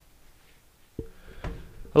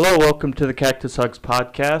Hello, welcome to the Cactus Hugs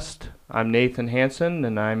podcast. I'm Nathan Hansen,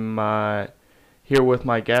 and I'm here with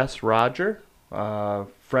my guest, Roger, a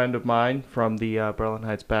friend of mine from the Berlin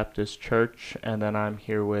Heights Baptist Church, and then I'm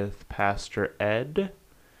here with Pastor Ed.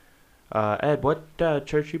 Ed, what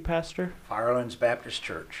church you pastor? Firelands Baptist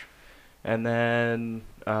Church. And then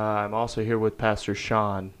I'm also here with Pastor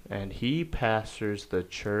Sean, and he pastors the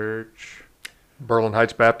church. Berlin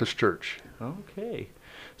Heights Baptist Church. Okay.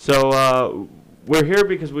 So we're here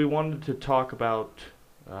because we wanted to talk about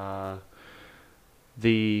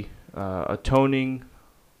the atoning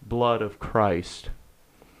blood of Christ.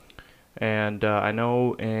 And I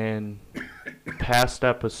know in past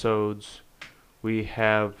episodes we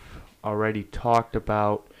have already talked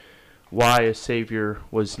about why a Savior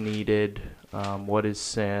was needed, what is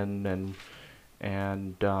sin,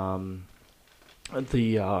 and the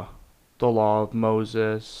law of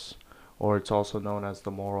Moses, or it's also known as the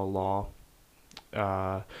moral law.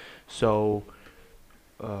 So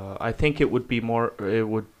I think it would be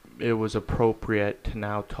it was appropriate to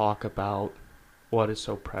now talk about what is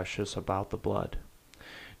so precious about the blood.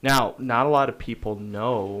 Now, not a lot of people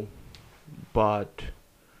know, but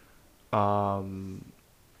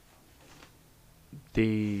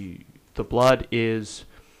the blood is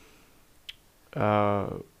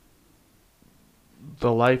the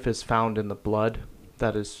life is found in the blood.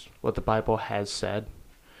 That is what the Bible has said.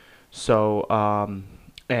 So,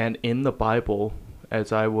 and in the Bible,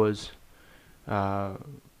 as I was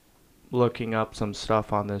looking up some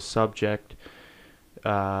stuff on this subject,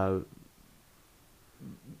 the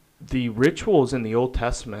rituals in the Old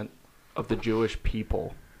Testament of the Jewish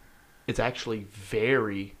people, it's actually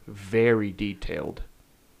very, very detailed.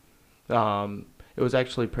 It was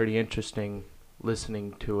actually pretty interesting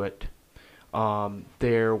listening to it.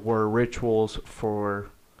 There were rituals for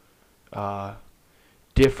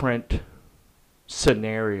different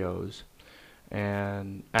scenarios,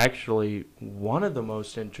 and actually one of the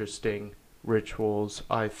most interesting rituals,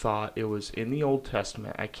 I thought, it was in the Old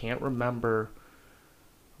Testament. I can't remember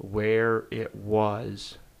where it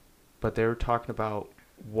was, but they were talking about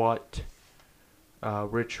what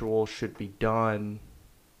ritual should be done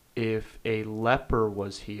if a leper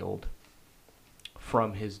was healed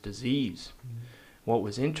from his disease. What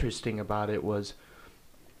was interesting about it was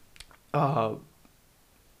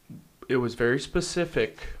it was very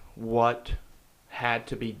specific what had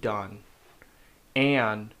to be done,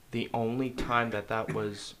 and the only time that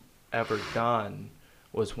was ever done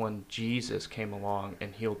was when Jesus came along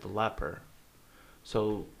and healed the leper.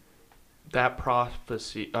 So that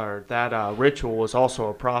prophecy, or that ritual, was also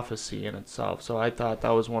a prophecy in itself. So I thought that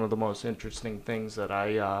was one of the most interesting things that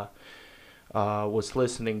I was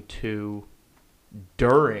listening to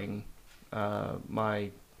during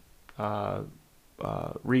my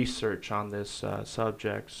research on this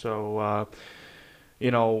subject. So,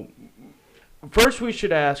 first we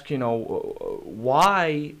should ask,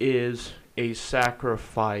 why is a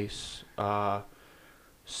sacrifice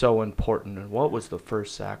so important, and what was the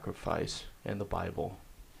first sacrifice in the Bible?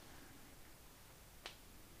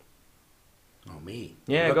 Oh, me.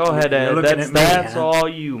 Yeah, go ahead, Ed. That's huh? all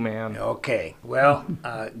you, man. Okay. Well,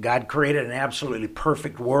 God created an absolutely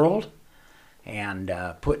perfect world and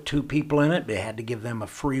put two people in it. They had to give them a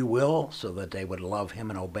free will so that they would love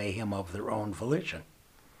him and obey him of their own volition.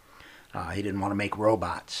 He didn't want to make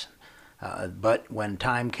robots. But when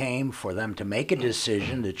time came for them to make a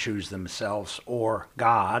decision to choose themselves or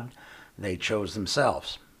God, they chose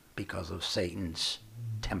themselves because of Satan's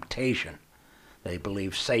temptation. They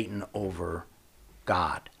believed Satan over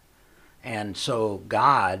God. And so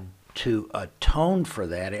God, to atone for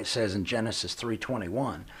that, it says in Genesis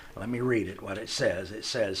 3:21, let me read it, what it says. It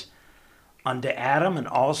says, "Unto Adam and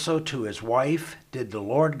also to his wife did the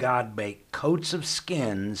Lord God make coats of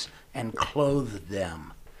skins and clothe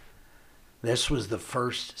them." This was the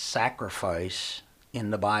first sacrifice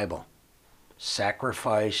in the Bible.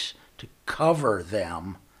 Sacrifice to cover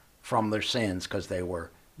them from their sins because they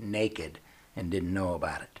were naked and didn't know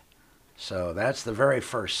about it. So that's the very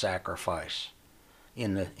first sacrifice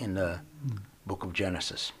in the book of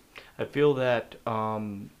Genesis. I feel that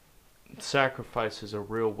sacrifice is a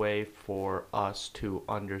real way for us to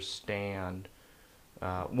understand.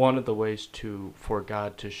 One of the ways for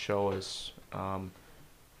God to show us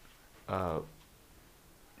the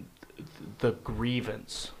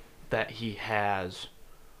grievance that he has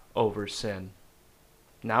over sin.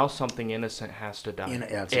 Now something innocent has to die.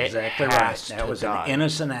 That's exactly right. That was an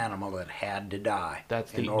innocent animal that had to die.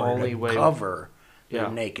 That's the only way to cover their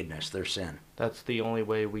nakedness, their sin. That's the only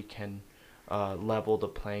way we can level the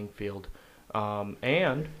playing field,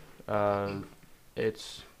 and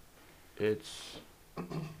it's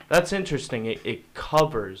That's interesting. It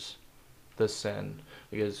covers the sin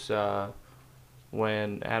because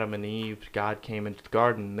when Adam and Eve, God came into the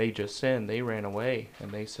garden, they just sinned. They ran away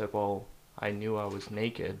and they said, "Well, I knew I was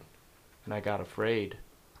naked, and I got afraid."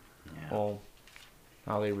 Yeah. Well,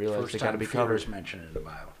 now they realize First they got to time be fear covered. is mentioned in the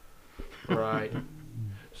Bible. Right.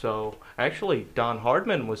 So actually, Don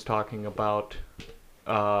Hardman was talking about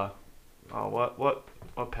what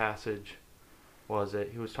passage was it?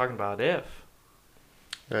 He was talking about if.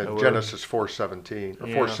 Genesis 4:17 or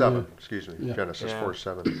Yeah. 4:7, excuse me. Yeah. Genesis Yeah.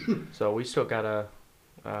 4:7. So we still gotta.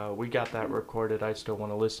 We got that recorded. I still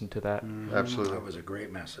want to listen to that. Absolutely. That was a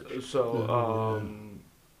great message. So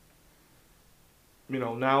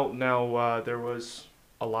now there was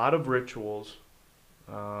a lot of rituals.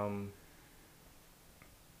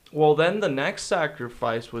 Well, then the next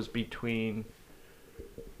sacrifice was between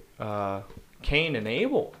Cain and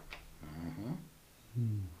Abel.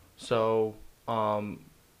 So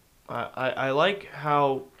I like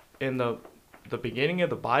how in the beginning of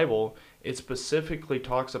the Bible it specifically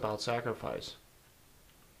talks about sacrifice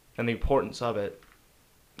and the importance of it,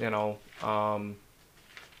 and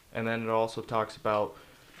then it also talks about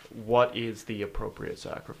what is the appropriate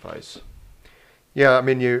sacrifice. Yeah, I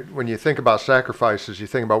mean, when you think about sacrifices, you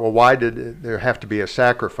think about, well, why did there have to be a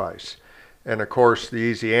sacrifice? And of course, the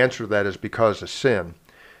easy answer to that is because of sin.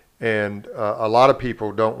 And a lot of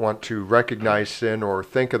people don't want to recognize sin or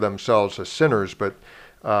think of themselves as sinners, but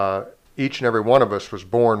each and every one of us was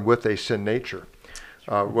born with a sin nature.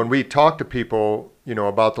 When we talk to people,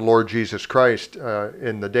 about the Lord Jesus Christ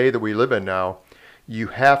in the day that we live in now, you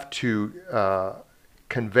have to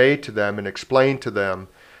convey to them and explain to them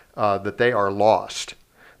that they are lost,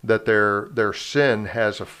 that their sin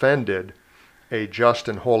has offended a just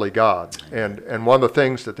and holy God. And one of the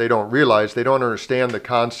things that they don't realize, they don't understand the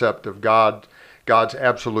concept of God's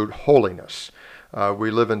absolute holiness.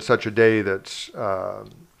 We live in such a day that's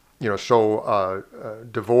so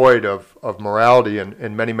devoid of morality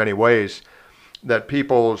in many, many ways, that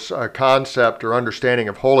people's concept or understanding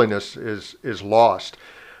of holiness is lost.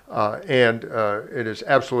 And it is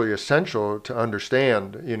absolutely essential to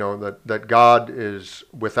understand, that God is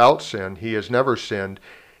without sin. He has never sinned,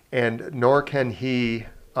 and nor can he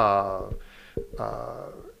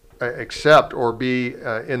accept or be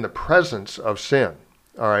in the presence of sin.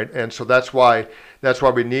 All right, and so that's why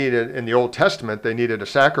we needed in the Old Testament. They needed a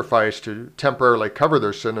sacrifice to temporarily cover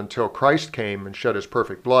their sin until Christ came and shed His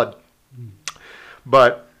perfect blood.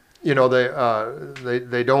 But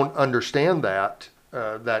they don't understand that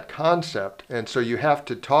concept, and so you have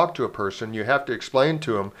to talk to a person. You have to explain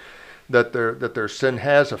to them that their sin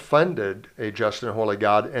has offended a just and holy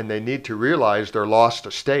God, and they need to realize their lost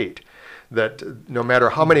estate. That no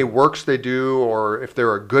matter how many works they do, or if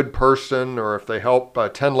they're a good person, or if they help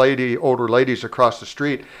 10 older ladies across the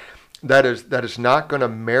street, that is not going to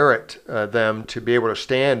merit them to be able to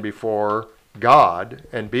stand before God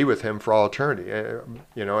and be with Him for all eternity.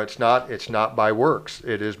 It's not by works;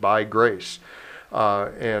 it is by grace.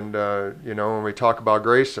 When we talk about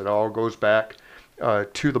grace, it all goes back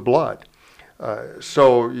to the blood.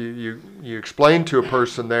 So you explain to a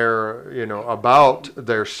person there, about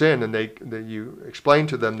their sin, and you explain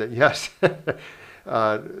to them that yes,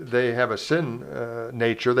 they have a sin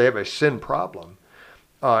nature, they have a sin problem,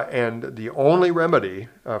 and the only remedy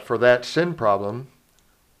for that sin problem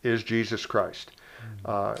is Jesus Christ.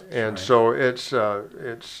 And so it's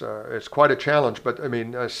quite a challenge. But I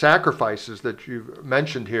mean, sacrifices that you've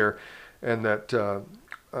mentioned here, and that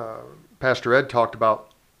Pastor Ed talked about.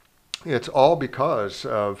 It's all because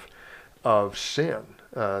of sin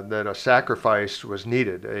that a sacrifice was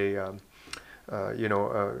needed. In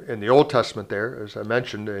the Old Testament, there, as I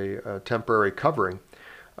mentioned, a temporary covering.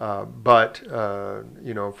 But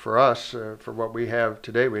for us, for what we have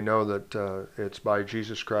today, we know that it's by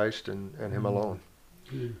Jesus Christ and Him alone.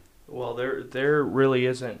 Well, there really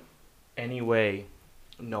isn't any way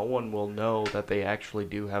no one will know that they actually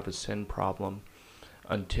do have a sin problem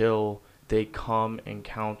until they come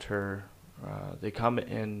encounter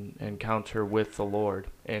with the Lord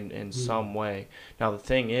in some way. Now the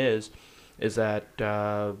thing is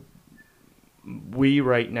that we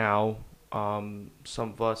right now, some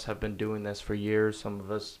of us have been doing this for years, some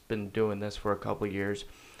of us been doing this for a couple of years.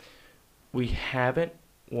 We haven't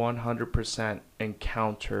 100%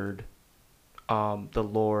 encountered the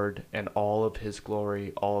Lord and all of His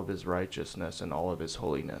glory, all of His righteousness, and all of His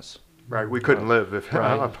holiness. Right, we couldn't live if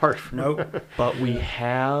apart from. Nope. But we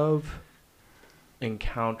have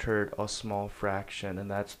encountered a small fraction,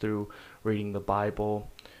 and that's through reading the Bible,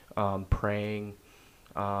 praying,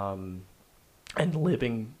 and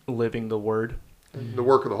living the Word. the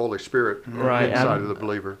work of the Holy Spirit Right. inside of the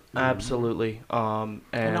believer. Absolutely.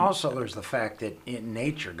 And also, there's the fact that in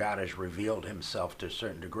nature, God has revealed Himself to a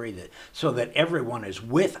certain degree, that so that everyone is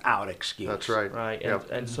without excuse. That's right. Right,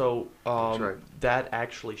 Yep. and so right. that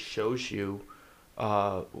actually shows you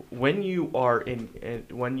when you are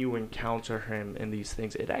when you encounter him in these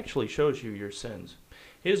things, it actually shows you your sins.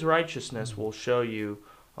 His righteousness will show you,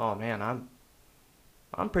 oh man,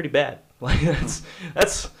 I'm pretty bad. Like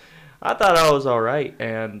that's I thought I was all right,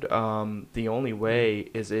 and the only way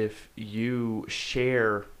is if you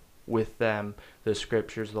share with them the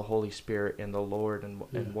scriptures, the Holy Spirit, and the Lord,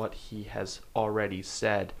 and what He has already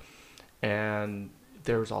said. And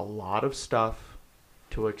there's a lot of stuff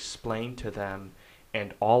to explain to them,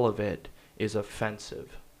 and all of it is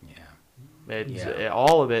offensive.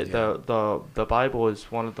 All of it. Yeah. The Bible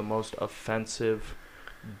is one of the most offensive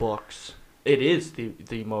books. It is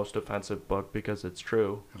the most offensive book because it's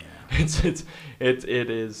true. Yeah. It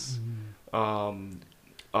is.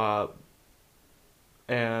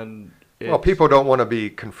 And Well, people don't want to be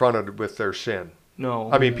confronted with their sin.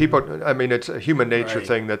 no. I mean, it's a human nature Right.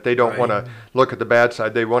 thing that they don't want Right. to look at the bad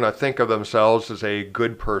side. They want to think of themselves as a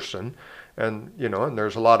good person. And, and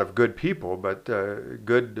there's a lot of good people, but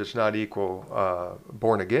good does not equal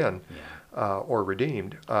born again or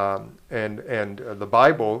redeemed. And the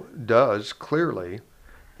Bible does clearly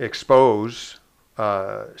expose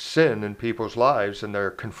sin in people's lives, and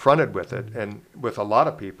they're confronted with it. And with a lot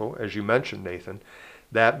of people, as you mentioned, Nathan,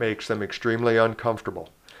 that makes them extremely uncomfortable.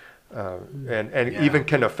 And even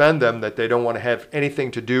can offend them, that they don't want to have anything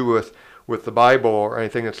to do with the Bible or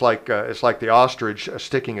anything. It's like the ostrich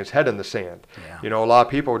sticking his head in the sand. Yeah. A lot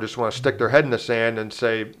of people just want to stick their head in the sand and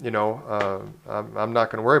say, I'm not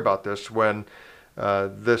going to worry about this, when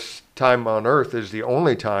this time on earth is the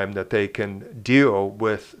only time that they can deal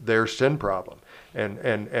with their sin problem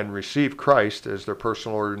and receive Christ as their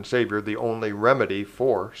personal Lord and Savior, the only remedy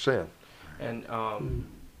for sin. And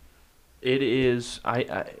it is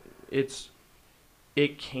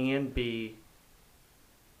it can be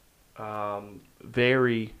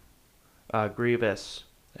very grievous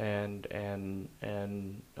and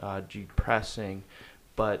depressing,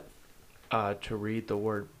 but to read the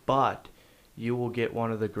word. But you will get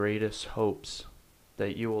one of the greatest hopes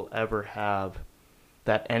that you will ever have,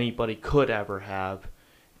 that anybody could ever have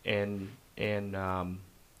in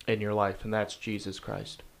your life, and that's Jesus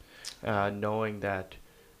Christ. Knowing that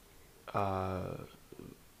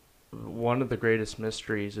one of the greatest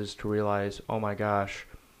mysteries is to realize, oh my gosh,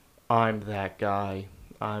 I'm that guy.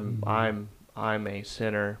 I'm a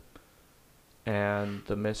sinner, and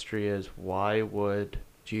the mystery is, why would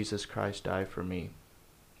Jesus Christ die for me?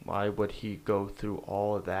 Why would He go through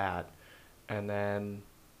all of that and then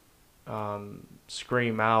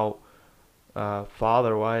scream out,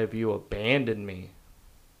 Father, why have you abandoned me?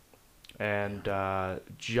 And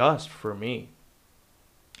just for me.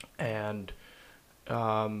 And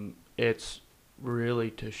it's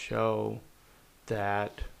really to show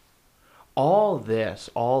that all this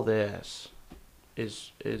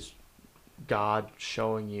is God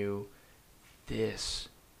showing you, this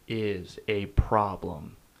is a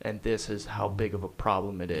problem, and this is how big of a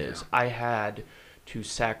problem it is. I had to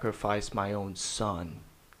sacrifice my own son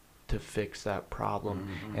to fix that problem,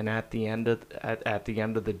 and at the end of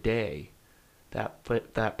the day,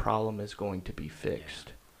 that problem is going to be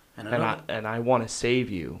fixed. And I want to save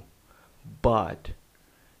you, but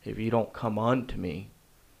if you don't come unto me,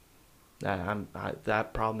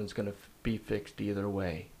 that problem is going to be fixed either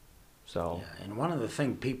way. So. Yeah, and one of the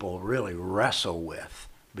things people really wrestle with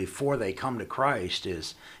before they come to Christ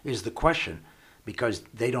is the question, because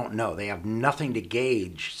they don't know. They have nothing to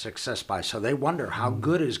gauge success by. So they wonder how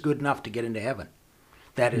good is good enough to get into heaven.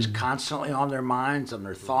 That is constantly on their minds, on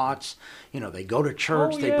their thoughts. They go to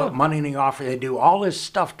church, they put money in the offering, they do all this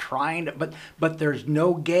stuff trying to, but there's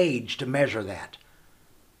no gauge to measure that.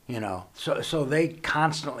 So they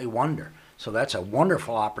constantly wonder. So that's a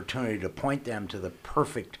wonderful opportunity to point them to the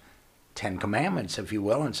perfect Ten Commandments, if you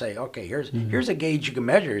will, and say, okay, here's a gauge you can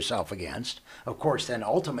measure yourself against. Of course, then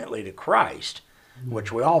ultimately to Christ,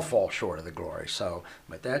 which we all fall short of the glory. So,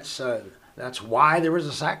 but that's why there was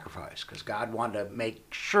a sacrifice, because God wanted to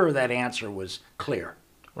make sure that answer was clear.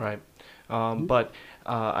 Right. But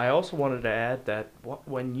I also wanted to add that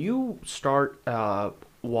when you start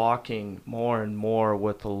walking more and more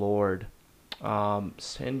with the Lord,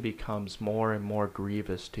 sin becomes more and more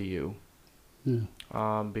grievous to you.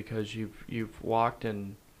 Because you've walked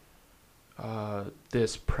in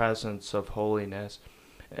this presence of holiness,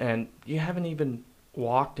 and you haven't even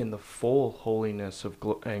walked in the full holiness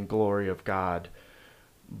and glory of God,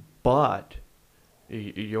 but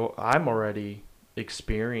I'm already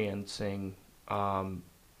experiencing,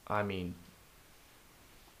 I mean,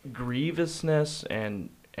 grievousness and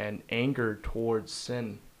anger towards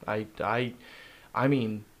sin. I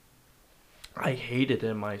mean, I hate it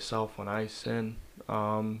in myself when I sin.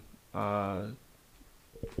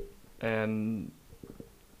 And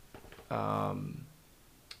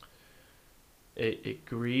it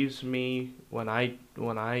grieves me when I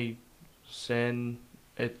sin.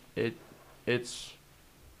 It's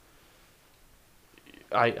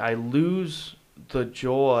I lose the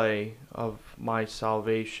joy of my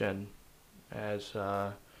salvation, as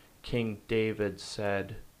King David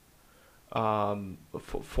said.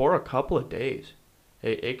 For a couple of days,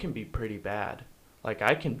 it can be pretty bad. Like,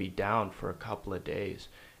 I can be down for a couple of days,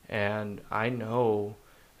 and I know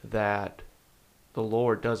that the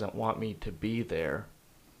Lord doesn't want me to be there,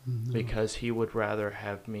 because he would rather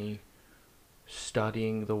have me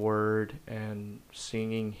studying the Word and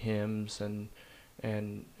singing hymns and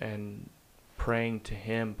praying to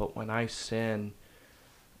him. But when I sin,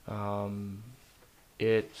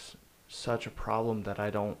 it's such a problem that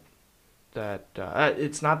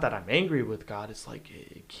it's not that I'm angry with God. It's like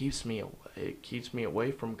it keeps me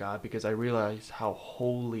away from God, because I realize how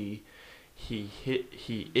holy he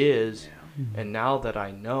is. And now that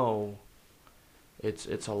I know,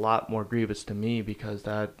 it's a lot more grievous to me, because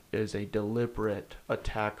that is a deliberate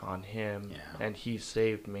attack on him, and he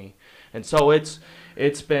saved me. And so it's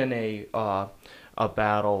been a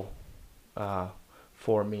battle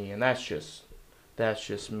for me, and that's just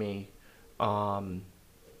me.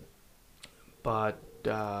 But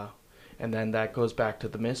and then that goes back to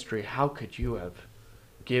the mystery. How could you have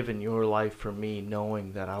given your life for me,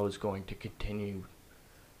 knowing that I was going to continue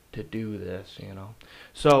to do this,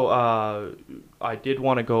 So I did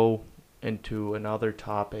want to go into another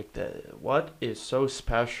topic. That what is so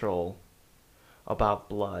special about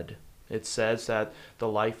blood? It says that the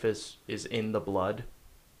life is in the blood,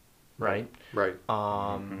 right? Right.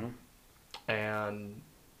 And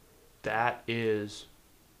that is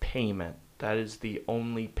payment. That is the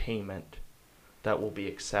only payment that will be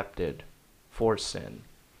accepted for sin.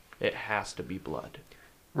 It has to be blood.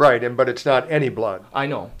 Right, but it's not any blood. I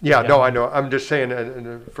know. Yeah, no, I know. I'm just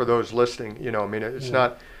saying, for those listening, I mean, it's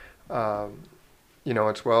not,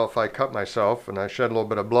 it's, well, if I cut myself and I shed a little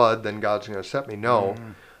bit of blood, then God's going to accept me. No,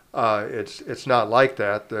 it's not like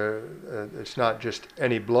that. It's not just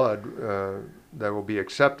any blood that will be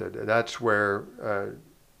accepted. That's where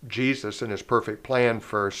Jesus, in his perfect plan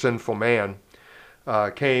for sinful man,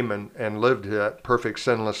 came and lived that perfect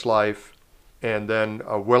sinless life, and then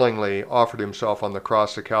willingly offered himself on the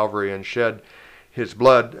cross of Calvary and shed his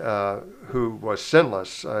blood, who was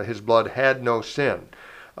sinless. His blood had no sin.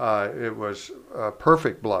 It was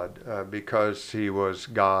perfect blood, because he was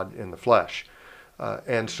God in the flesh.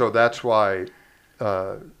 And so that's why,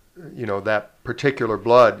 that particular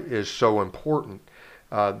blood is so important,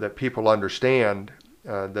 that people understand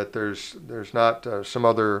that there's not some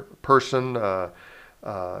other person, or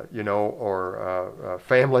a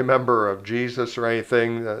family member of Jesus or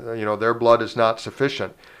anything. Their blood is not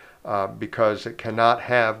sufficient, because it cannot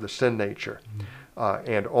have the sin nature.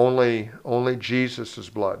 And only Jesus'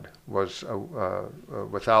 blood was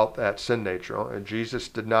without that sin nature. And Jesus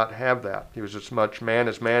did not have that. He was as much man,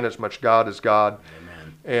 as much God as God.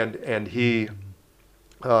 Amen. And he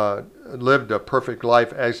lived a perfect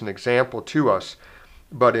life as an example to us.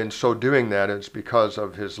 But in so doing that, it's because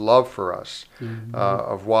of his love for us,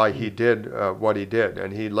 of why he did what he did.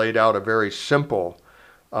 And he laid out a very simple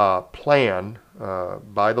plan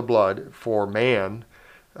by the blood for man,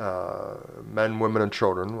 men, women, and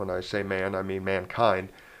children. When I say man, I mean mankind,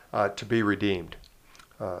 to be redeemed.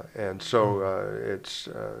 And so it's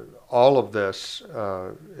all of this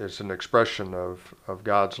is an expression of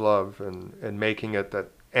God's love, and making it that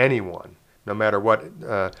anyone, no matter what,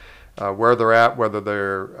 where they're at, whether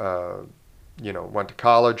they're, went to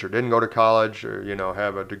college or didn't go to college, or,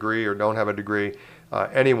 have a degree or don't have a degree,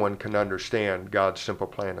 anyone can understand God's simple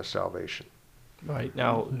plan of salvation. Right.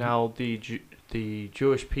 Now the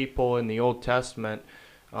Jewish people in the Old Testament,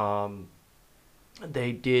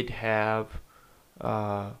 they did have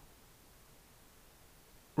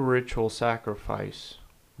ritual sacrifice.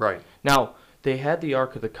 Right. Now, they had the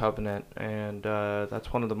Ark of the Covenant, and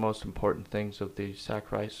that's one of the most important things of the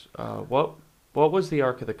sacrifice. What was the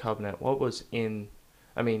Ark of the Covenant? What was in?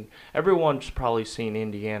 I mean, everyone's probably seen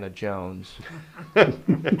Indiana Jones,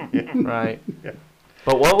 right? Yeah.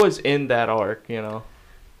 But what was in that Ark?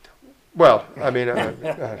 Well, I mean,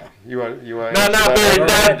 you want? No, not very. Go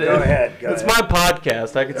ahead. It's my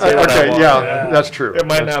podcast. I can say what I okay, want. yeah, that's true. It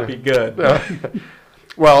might not be good.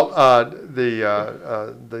 Well,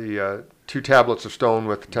 the 2 tablets of stone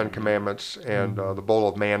with the 10 Commandments and the bowl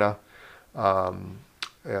of manna, and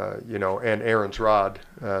Aaron's rod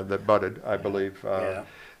that budded, I believe,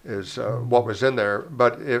 is what was in there.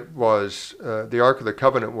 But it was the Ark of the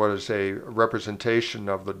Covenant was a representation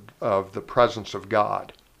of the presence of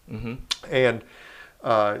God, and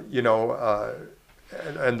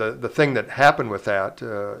and the thing that happened with that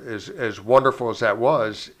is as wonderful as that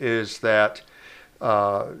was, is that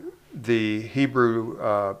the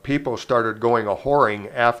Hebrew people started going a-whoring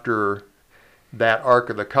after that Ark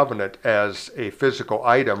of the Covenant as a physical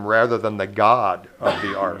item rather than the God of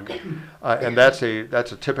the Ark, and that's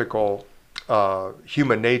a typical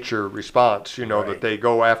human nature response. That they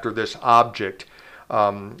go after this object.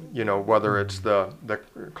 Whether it's the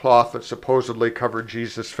cloth that supposedly covered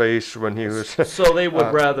Jesus' face when he was. So they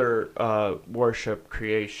would rather worship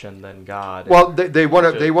creation than God. Well, they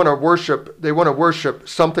want to worship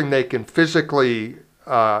something they can physically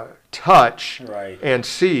touch and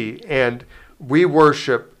see, and we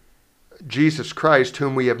worship Jesus Christ,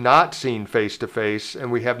 whom we have not seen face to face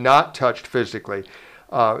and we have not touched physically.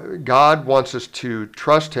 God wants us to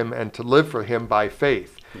trust Him and to live for Him by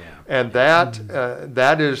faith. Yeah. And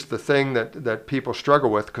that is the thing that people struggle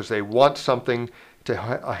with, because they want something to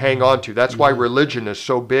hang on to. That's why religion is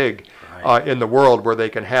so big in the world, where they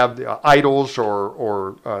can have the idols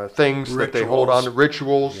or things that they hold on to,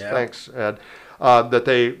 rituals. Yeah. Thanks, Ed.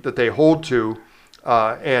 That they hold to,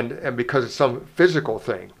 and because it's some physical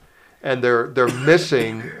thing, and they're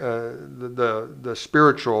missing the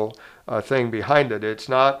spiritual thing behind it. It's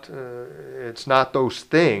not those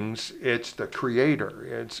things. It's the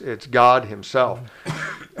Creator. It's God Himself,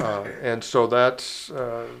 and so that's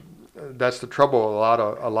the trouble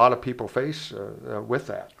a lot of people face with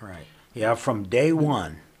that. Right. Yeah. From day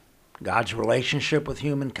one, God's relationship with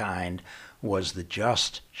humankind was the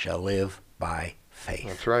just shall live by faith.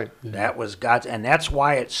 That's right. Yeah. That was God's, and that's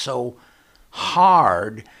why it's so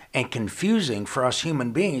hard and confusing for us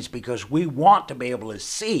human beings, because we want to be able to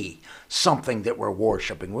see something that we're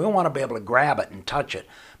worshiping. We want to be able to grab it and touch it,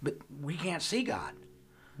 but we can't see God.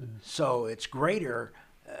 So it's greater,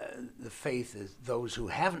 the faith is those who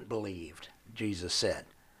haven't believed, Jesus said.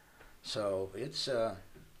 So it's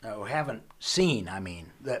who haven't seen,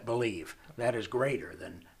 that believe. That is greater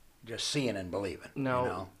than just seeing and believing.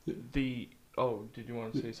 Now, did you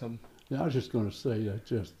want to say something? Yeah, I was just going to say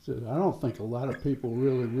that I don't think a lot of people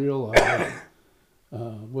really realize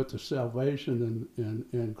with the salvation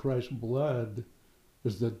and Christ's blood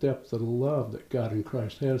is the depth of the love that God in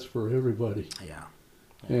Christ has for everybody. Yeah.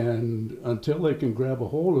 And until they can grab a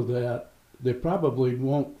hold of that, they probably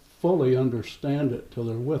won't fully understand it till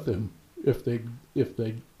they're with Him, if they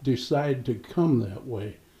decide to come that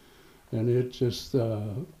way. And it's just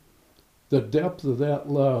the depth of that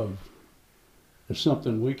love is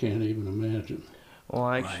something we can't even imagine.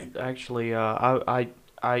 Well, actually, I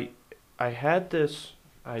had this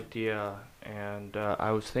idea, and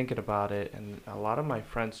I was thinking about it, and a lot of my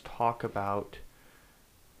friends talk about,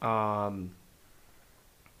 how,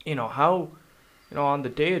 on the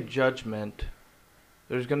day of judgment,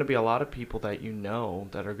 there's going to be a lot of people that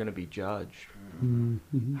that are going to be judged.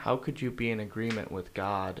 Mm-hmm. How could you be in agreement with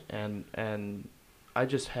God? And I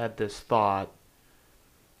just had this thought.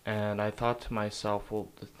 And I thought to myself, well,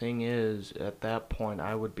 the thing is, at that point,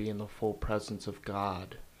 I would be in the full presence of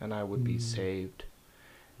God, and I would be saved.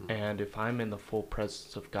 And if I'm in the full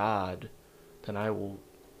presence of God, then I will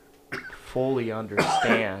fully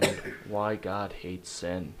understand why God hates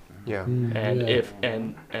sin. Yeah.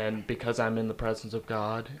 And because I'm in the presence of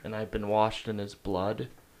God and I've been washed in His blood,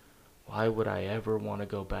 why would I ever want to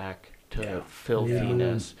go back to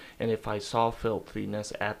filthiness? Yeah. And if I saw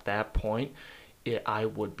filthiness at that point, I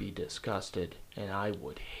would be disgusted and I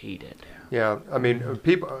would hate it. Yeah,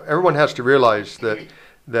 everyone has to realize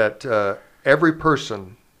that every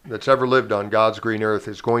person that's ever lived on God's green earth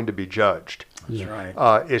is going to be judged. That's right.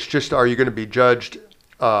 It's just, are you going to be judged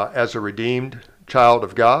as a redeemed child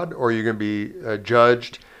of God, or are you going to be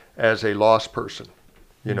judged as a lost person?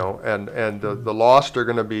 And the lost are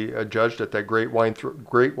going to be judged at that great white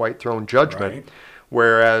throne judgment. Right.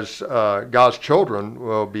 Whereas God's children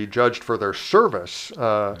will be judged for their service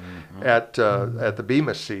at the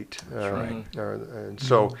Bema seat. Right. And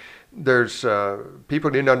so there's people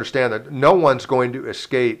need to understand that no one's going to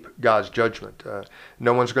escape God's judgment.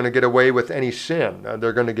 No one's going to get away with any sin.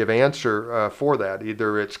 They're going to give answer for that.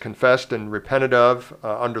 Either it's confessed and repented of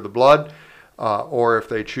under the blood, or if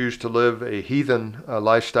they choose to live a heathen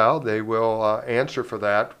lifestyle, they will answer for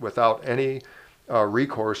that without any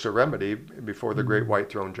recourse or remedy before the great white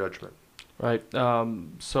throne judgment. Right.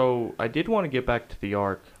 So I did want to get back to the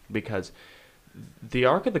ark, because the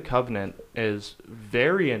Ark of the Covenant is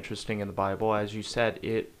very interesting in the Bible. As you said,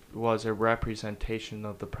 it was a representation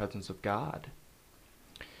of the presence of God.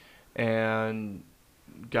 And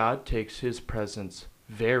God takes his presence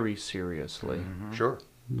very seriously. Mm-hmm. Sure.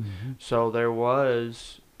 So there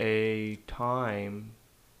was a time.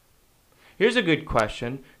 Here's a good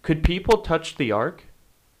question. Could people touch the Ark?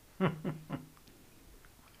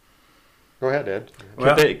 Go ahead, Ed.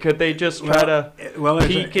 Could they just try to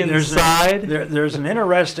peek inside? There's an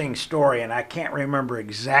interesting story, and I can't remember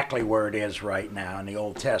exactly where it is right now in the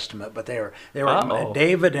Old Testament. But they were Uh-oh.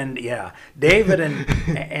 David and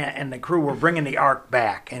and the crew were bringing the ark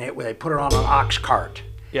back, and they put it on an ox cart.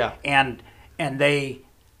 Yeah. And they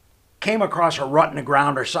came across a rut in the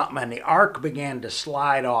ground or something, and the ark began to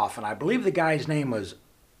slide off. And I believe the guy's name was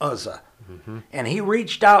Uzzah. Mm-hmm. And he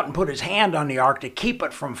reached out and put his hand on the ark to keep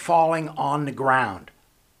it from falling on the ground.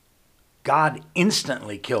 God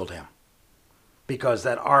instantly killed him because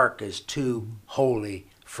that ark is too holy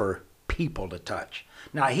for people to touch.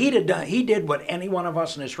 Now, he did what any one of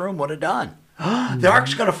us in this room would have done. The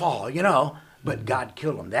ark's going to fall, but God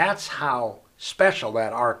killed him. That's how special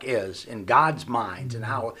that ark is in God's mind, and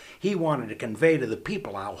how he wanted to convey to the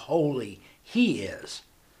people how holy he is.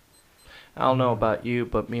 I don't know about you,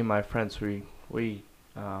 but me and my friends, we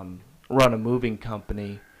run a moving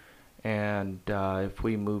company, and if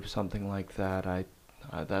we move something like that,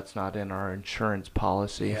 that's not in our insurance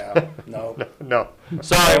policy. Yeah, no. No.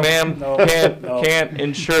 Sorry, ma'am, No. can't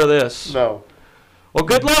insure this. No. Well,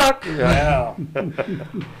 good luck. Yeah.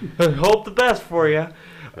 Hope the best for you.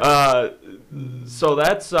 So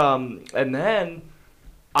that's and then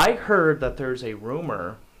I heard that there's a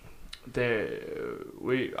rumor.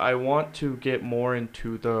 I want to get more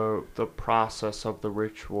into the process of the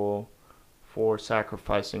ritual for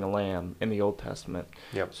sacrificing a lamb in the Old Testament.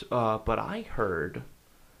 Yep. But I heard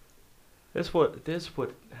this would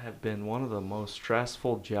have been one of the most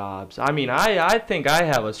stressful jobs. I mean, I think I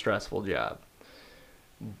have a stressful job,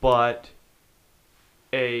 but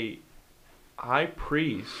a high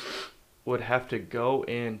priest would have to go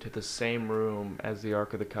into the same room as the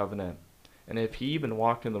Ark of the Covenant. And if he even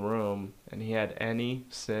walked in the room and he had any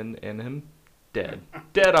sin in him,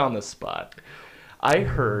 dead on the spot.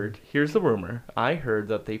 Here's the rumor, I heard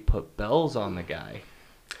that they put bells on the guy.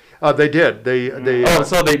 They did.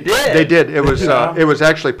 So they did? They did. It was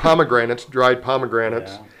actually pomegranates, dried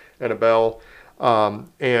pomegranates, and a bell.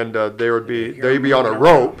 They'd be on a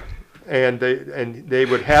rope, and they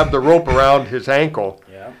would have the rope around his ankle.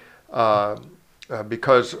 Yeah.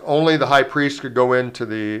 Because only the high priest could go into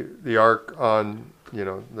the ark on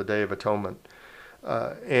the Day of Atonement,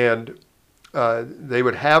 and they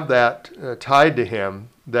would have that tied to him,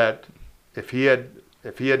 that if he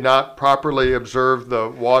had not properly observed the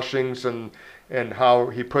washings and how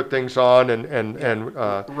he put things on and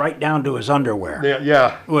Right down to his underwear.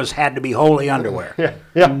 yeah It had to be holy underwear.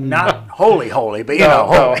 yeah Not holy, but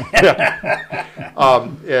holy.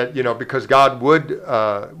 because God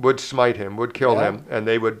would smite him, would kill him, and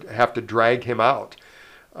they would have to drag him out.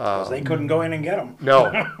 Because they couldn't go in and get him.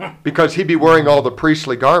 No, because he'd be wearing all the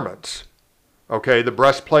priestly garments. Okay, the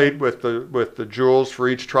breastplate with the jewels for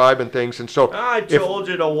each tribe and things, and so I told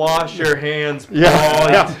you to wash your hands, Paul.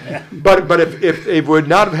 yeah. But if they would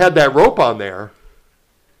not have had that rope on there,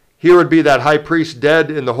 here would be that high priest dead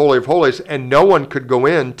in the Holy of Holies, and no one could go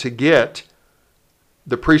in to get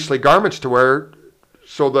the priestly garments to wear,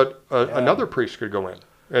 so that another priest could go in,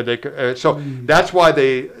 and they could. So that's why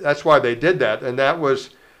they did that, and that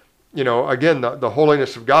was, again, the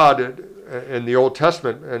holiness of God in the Old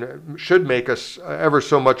Testament, and it should make us ever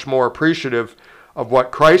so much more appreciative of what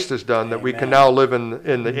Christ has done, that we can now live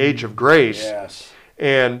in the age of grace. Yes.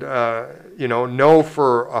 And know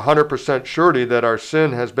for 100% surety that our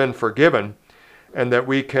sin has been forgiven, and that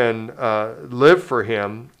we can live for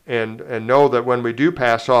Him, and know that when we do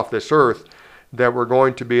pass off this earth, that we're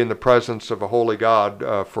going to be in the presence of a holy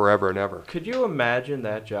God forever and ever. Could you imagine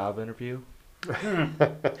that job interview?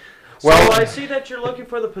 Well, so I see that you're looking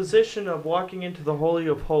for the position of walking into the Holy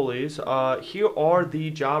of Holies. Here are the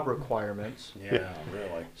job requirements. Yeah,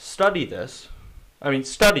 really. Study this.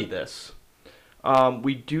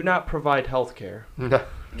 We do not provide health care.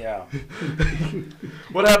 Yeah.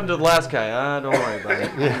 What happened to the last guy? Don't worry about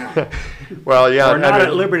it. Well, yeah. We're not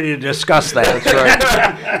at liberty to discuss that. That's right.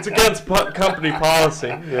 It's against company policy.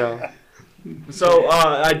 Yeah. So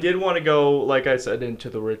I did want to go, like I said, into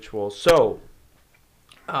the ritual. So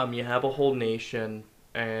you have a whole nation,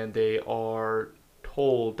 and they are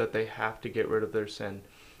told that they have to get rid of their sin.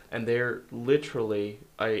 And they're literally,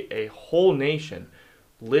 a whole nation,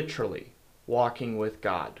 literally walking with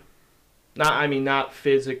God. not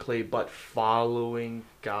physically, but following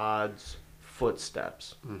God's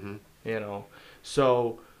footsteps. Mm-hmm. You know,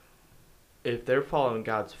 so if they're following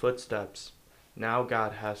God's footsteps, now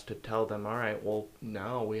God has to tell them, all right, well,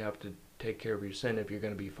 now we have to take care of your sin if you're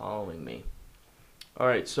going to be following me. All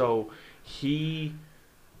right, so we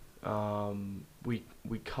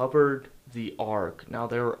covered the ark. Now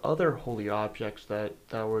there were other holy objects that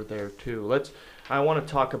were there too. I want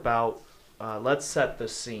to talk about. Let's set the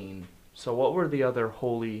scene. So what were the other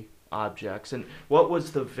holy objects, and what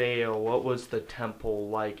was the veil? What was the temple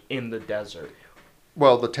like in the desert?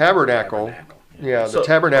 Well, the tabernacle. Yeah, the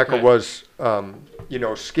tabernacle okay. was,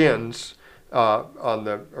 skins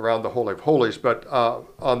around the Holy of Holies, but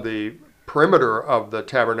on the perimeter of the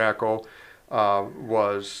tabernacle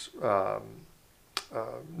was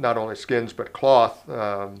not only skins but cloth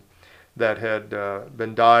that had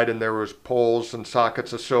been dyed, and there was poles and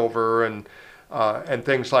sockets of silver and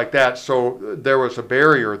things like that. So there was a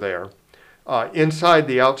barrier there. Inside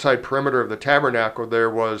the outside perimeter of the tabernacle, there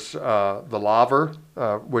was the laver,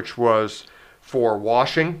 which was for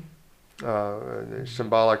washing,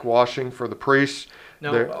 symbolic washing for the priests.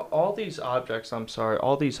 Now, all these objects,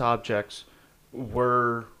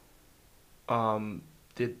 were,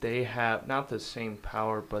 did they have, not the same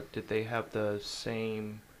power, but did they have the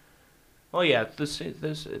same, oh yeah,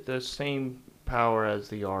 the same power as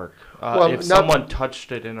the ark? If someone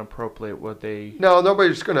touched it inappropriately, would they? No,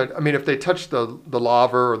 nobody's going to, if they touch the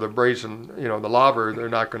laver or the brazen, the laver, they're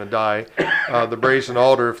not going to die. The brazen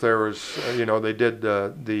altar, if there was, they did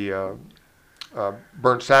the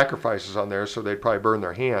burnt sacrifices on there, so they'd probably burn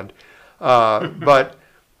their hand. But,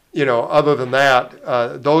 other than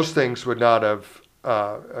that, those things would not have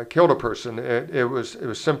killed a person. It was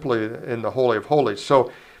simply in the Holy of Holies. So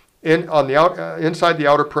inside the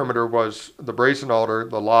outer perimeter was the brazen altar,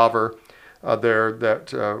 the laver there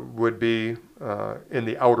that would be in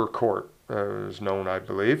the outer court, is known, I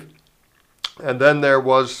believe. And then there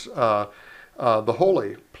was the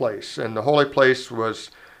holy place, and the holy place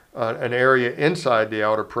was an area inside the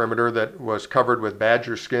outer perimeter that was covered with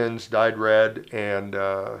badger skins dyed red and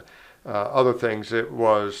other things. It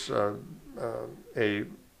was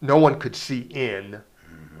no one could see in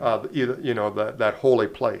that holy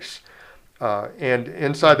place. And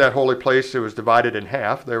inside that holy place, it was divided in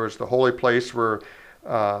half. There was the holy place where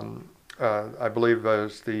I believe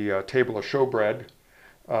was the table of showbread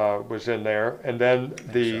was in there, and then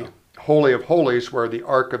the Holy of Holies where the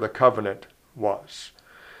Ark of the Covenant was.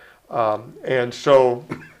 And so,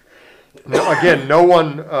 again, no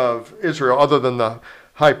one of Israel other than the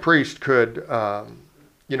high priest could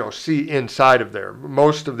see inside of there.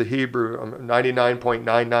 Most of the Hebrew,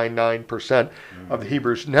 99.999% of the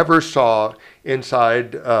Hebrews never saw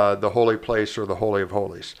inside the holy place or the Holy of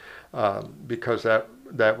Holies, because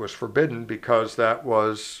that was forbidden, because that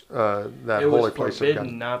was that holy place of God. It was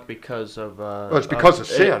forbidden not because of. Well, it's because of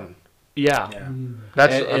sin. Yeah.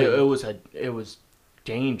 That's. It was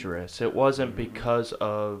dangerous. It wasn't because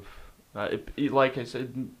of, like I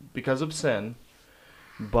said, because of sin,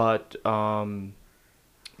 but.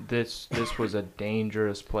 This was a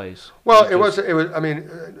dangerous place. Well, it was. I mean,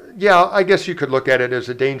 yeah, I guess you could look at it as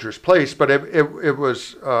a dangerous place, but it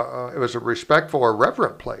was a respectful or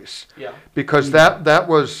reverent place. Yeah. Because that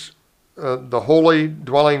was the holy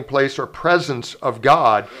dwelling place or presence of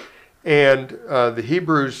God, and the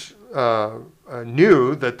Hebrews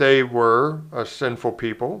knew that they were a sinful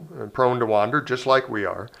people and prone to wander, just like we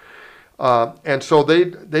are. And so they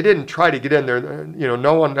didn't try to get in there.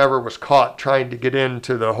 No one ever was caught trying to get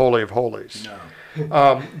into the Holy of Holies.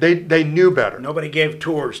 No. They knew better. Nobody gave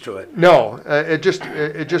tours to it. No, it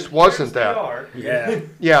just wasn't that. Yeah.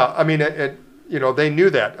 Yeah, I mean, they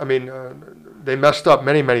knew that. I mean, they messed up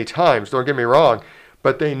many, many times. Don't get me wrong,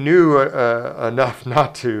 but they knew enough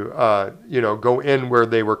not to, go in where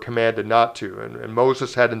they were commanded not to, and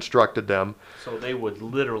Moses had instructed them. So they would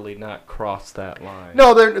literally not cross that line.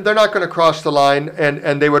 No, they're not going to cross the line,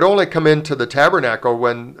 and they would only come into the tabernacle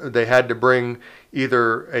when they had to bring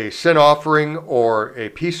either a sin offering or a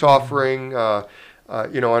peace offering. And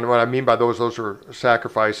what I mean by those are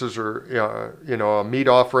sacrifices, or a meat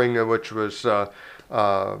offering, which was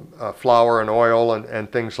flour and oil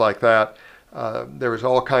and things like that. There was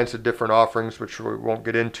all kinds of different offerings, which we won't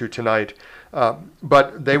get into tonight.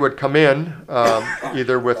 But they would come in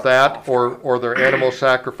either with that or their animal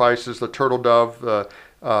sacrifices, the turtle dove,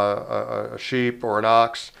 a sheep or an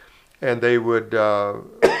ox, and they would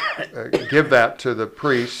give that to the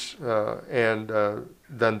priests, and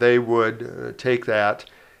then they would take that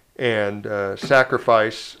and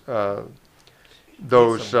sacrifice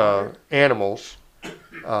those animals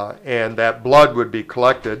and that blood would be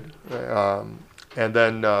collected and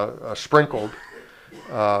then sprinkled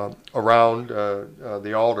around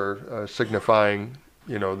the altar, signifying,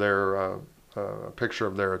 their picture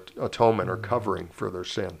of their atonement or covering for their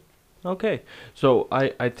sin. Okay, so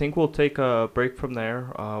I think we'll take a break from there.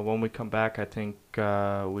 When we come back, I think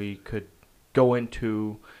we could go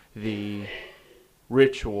into the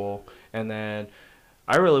ritual, and then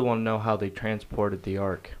I really want to know how they transported the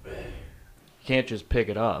ark. You can't just pick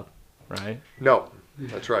it up, right? No,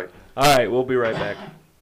 that's right. All right, we'll be right back.